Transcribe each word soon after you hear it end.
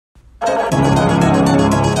I'm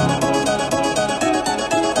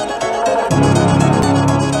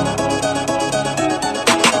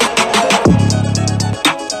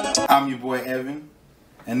your boy Evan,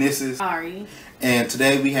 and this is Ari. And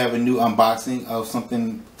today we have a new unboxing of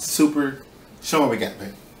something super. Show me what we got,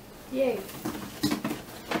 babe. Yay.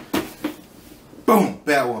 Boom,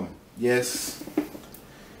 Batwoman. Yes,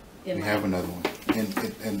 In we mine. have another one, and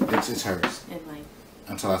it's hers. In mine.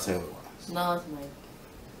 Until I say otherwise. No, it's mine.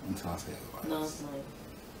 Until I say otherwise. No, it's mine.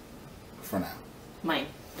 For now. Mine.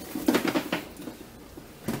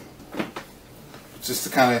 Just to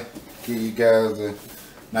kind of give you guys a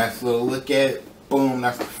nice little look at it. Boom,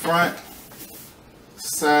 that's the front,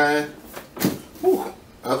 side, whew,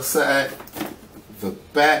 other side, the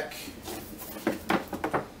back,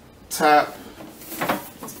 top,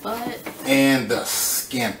 It's butt. and the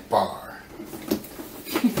skin bar.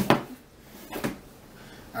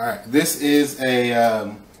 Alright, this is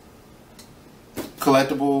a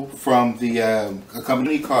collectible from a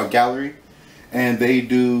company called Gallery, and they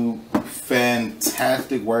do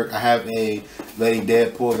fantastic work. I have a Lady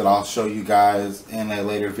Deadpool that I'll show you guys in a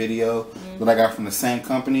later video that I got from the same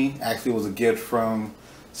company. Actually, it was a gift from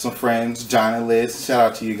some friends, John and Liz. Shout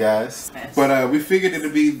out to you guys. Yes. But we figured it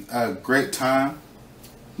would be a great time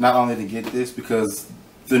not only to get this, because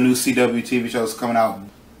the new CW TV show is coming out,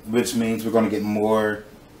 which means we're going to get more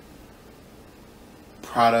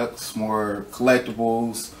products, more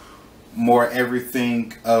collectibles, more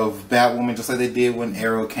everything of Batwoman, just like they did when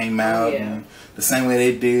Arrow came out, and the same way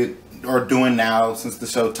they did or doing now since the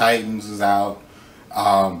show Titans is out,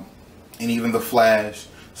 and even the Flash.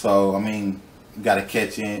 So I mean, we gotta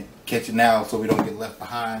catch it now so we don't get left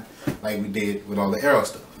behind like we did with all the Arrow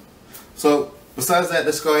stuff. So besides that,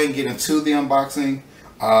 let's go ahead and get into the unboxing.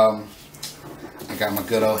 I got my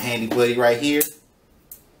good old handy buddy right here.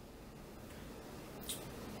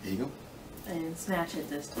 There you go. I didn't snatch it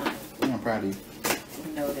this time. I'm proud of you.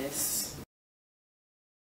 Notice.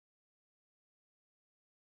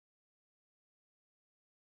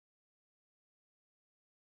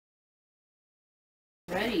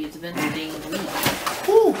 Ready, it's been a dang week.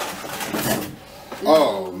 Whew.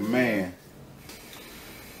 Oh man.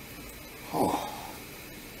 Oh.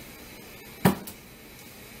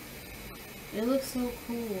 It looks so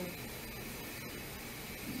cool.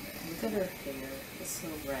 Look at her hair. It's so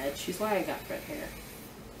red. She's why I got red hair.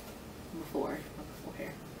 Before. Not before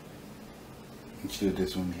hair. You should have did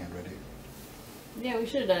this when we had red hair. Yeah, we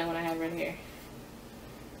should have done it when I had red hair.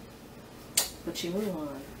 But you move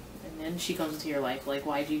on. And then she comes into your life like,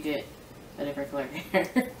 why'd you get a different color hair?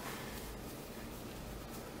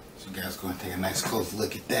 So you guys go and take a nice close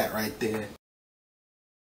look at that right there.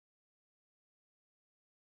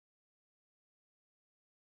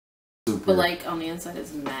 Super. But like on the inside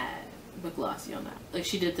it's matte, but glossy on that. Like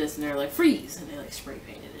she did this and they're like freeze and they like spray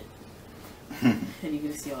painted it. And you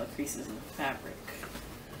can see all the creases in the fabric.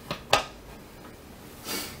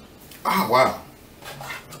 Oh wow.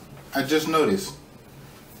 I just noticed.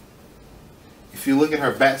 If you look at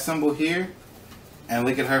her bat symbol here and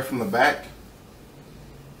look at her from the back,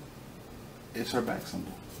 it's her back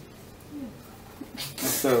symbol.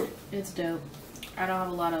 That's dope. It's dope. I don't have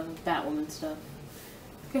a lot of Batwoman stuff.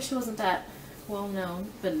 Because she wasn't that well known,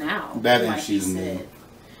 but now That and like she's you new. said,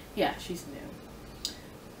 yeah, she's new.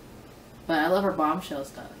 But I love her Bombshell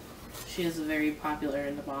stuff. She is very popular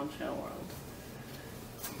in the Bombshell world.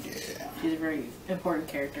 Yeah. She's a very important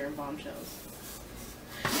character in Bombshells.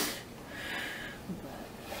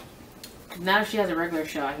 But now if she has a regular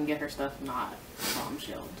show, I can get her stuff not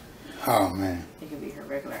bombshelled. Oh man. It can be her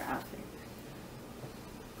regular outfit.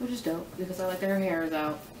 Which is dope, because I like that her hair is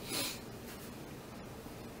out.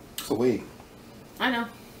 It's a wig. I know.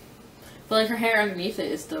 But like her hair underneath it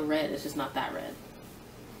is still red, it's just not that red.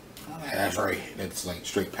 Oh, that's right. That's like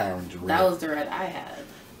straight Power Ranger red. That was the red I had.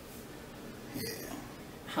 Yeah.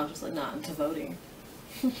 I was just like, not into voting.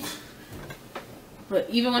 But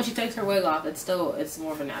even when she takes her wig off, it's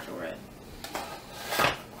more of a natural red.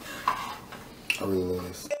 I really love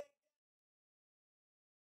this.